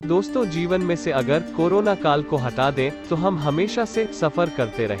दोस्तों, जीवन में से अगर कोरोना काल को हटा दें तो हम हमेशा से सफर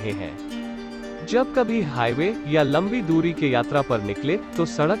करते रहे हैं। जब कभी हाईवे या लंबी दूरी की यात्रा पर निकले तो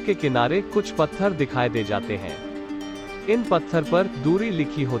सड़क के किनारे कुछ पत्थर दिखाई दे जाते हैं। इन पत्थर पर दूरी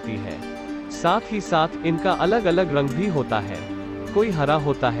लिखी होती है, साथ ही साथ इनका अलग अलग रंग भी होता है। कोई हरा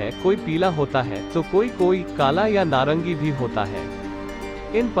होता है, कोई पीला होता है, तो कोई काला या नारंगी भी होता है।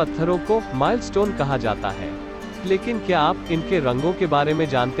 इन पत्थरों को माइलस्टोन कहा जाता है। लेकिन क्या आप इनके रंगों के बारे में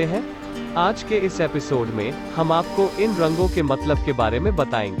जानते हैं? आज के इस एपिसोड में हम आपको इन रंगों के मतलब के बारे में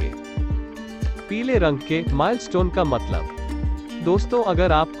बताएंगे। पीले रंग के माइलस्टोन का मतलब। दोस्तों,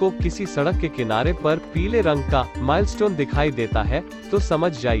 अगर आपको किसी सड़क के किनारे पर पीले रंग का माइलस्टोन दिखाई देता है तो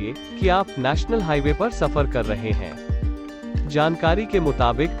समझ जाइए कि आप नेशनल हाईवे पर सफर कर रहे हैं। जानकारी के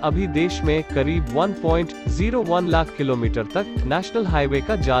मुताबिक अभी देश में करीब 1.01 लाख किलोमीटर तक नेशनल हाईवे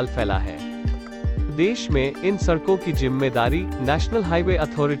का जाल फैला है। देश में इन सड़कों की जिम्मेदारी national highway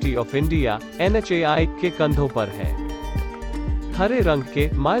authority of India (NHAI) के कंधों पर है। हरे रंग के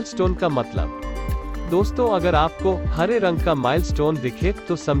माइलस्टोन का मतलब। दोस्तों, अगर आपको हरे रंग का माइलस्टोन दिखे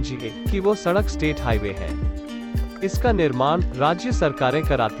तो समझिए कि वो सड़क स्टेट हाईवे है। इसका निर्माण राज्य सरकारें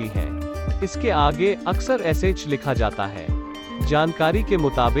कराती हैं। इसके आगे अक्सर SH लिखा जाता है। जानकारी के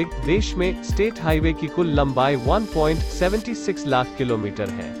मुताबिक देश में स्टेट हाईवे की कुल लंबाई 1.76 लाख किलोमीटर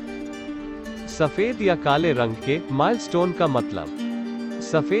है। सफेद या काले रंग के माइलस्टोन का मतलब।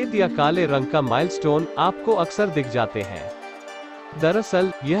 सफेद या काले रंग का माइलस्टोन आपको अक्सर दिख जाते हैं।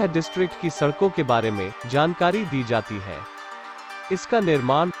 दरअसल यह डिस्ट्रिक्ट की सड़कों के बारे में जानकारी दी जाती है। इसका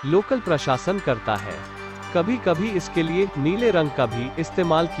निर्माण लोकल प्रशासन करता है। कभी कभी इसके लिए नीले रंग का भी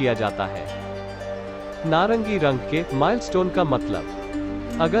इस्तेमाल किया जाता है। नारंगी रंग के माइलस्टोन का मतलब।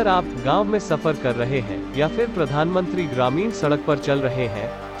 अगर आप गांव में सफर कर रहे हैं या फिर प्रधानमंत्री ग्रामीण सड़क पर चल रहे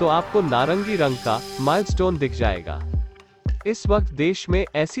हैं तो आपको नारंगी रंग का माइलस्टोन दिख जाएगा। इस वक्त देश में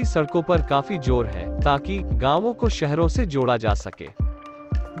ऐसी सड़कों पर काफी जोर है ताकि गांवों को शहरों से जोड़ा जा सके।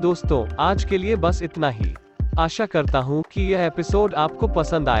 दोस्तों, आज के लिए बस इतना ही। आशा करता हूं कि यह एपिसोड आपको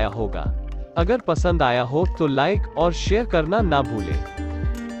पसंद आया होगा। अगर पसंद आया हो तो लाइक और शेयर करना ना भूलें।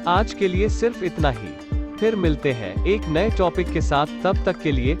 आज के लिए सिर्फ इतना ही। फिर मिलते हैं एक नए टॉपिक के साथ। तब तक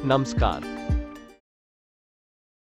के लिए नमस्कार।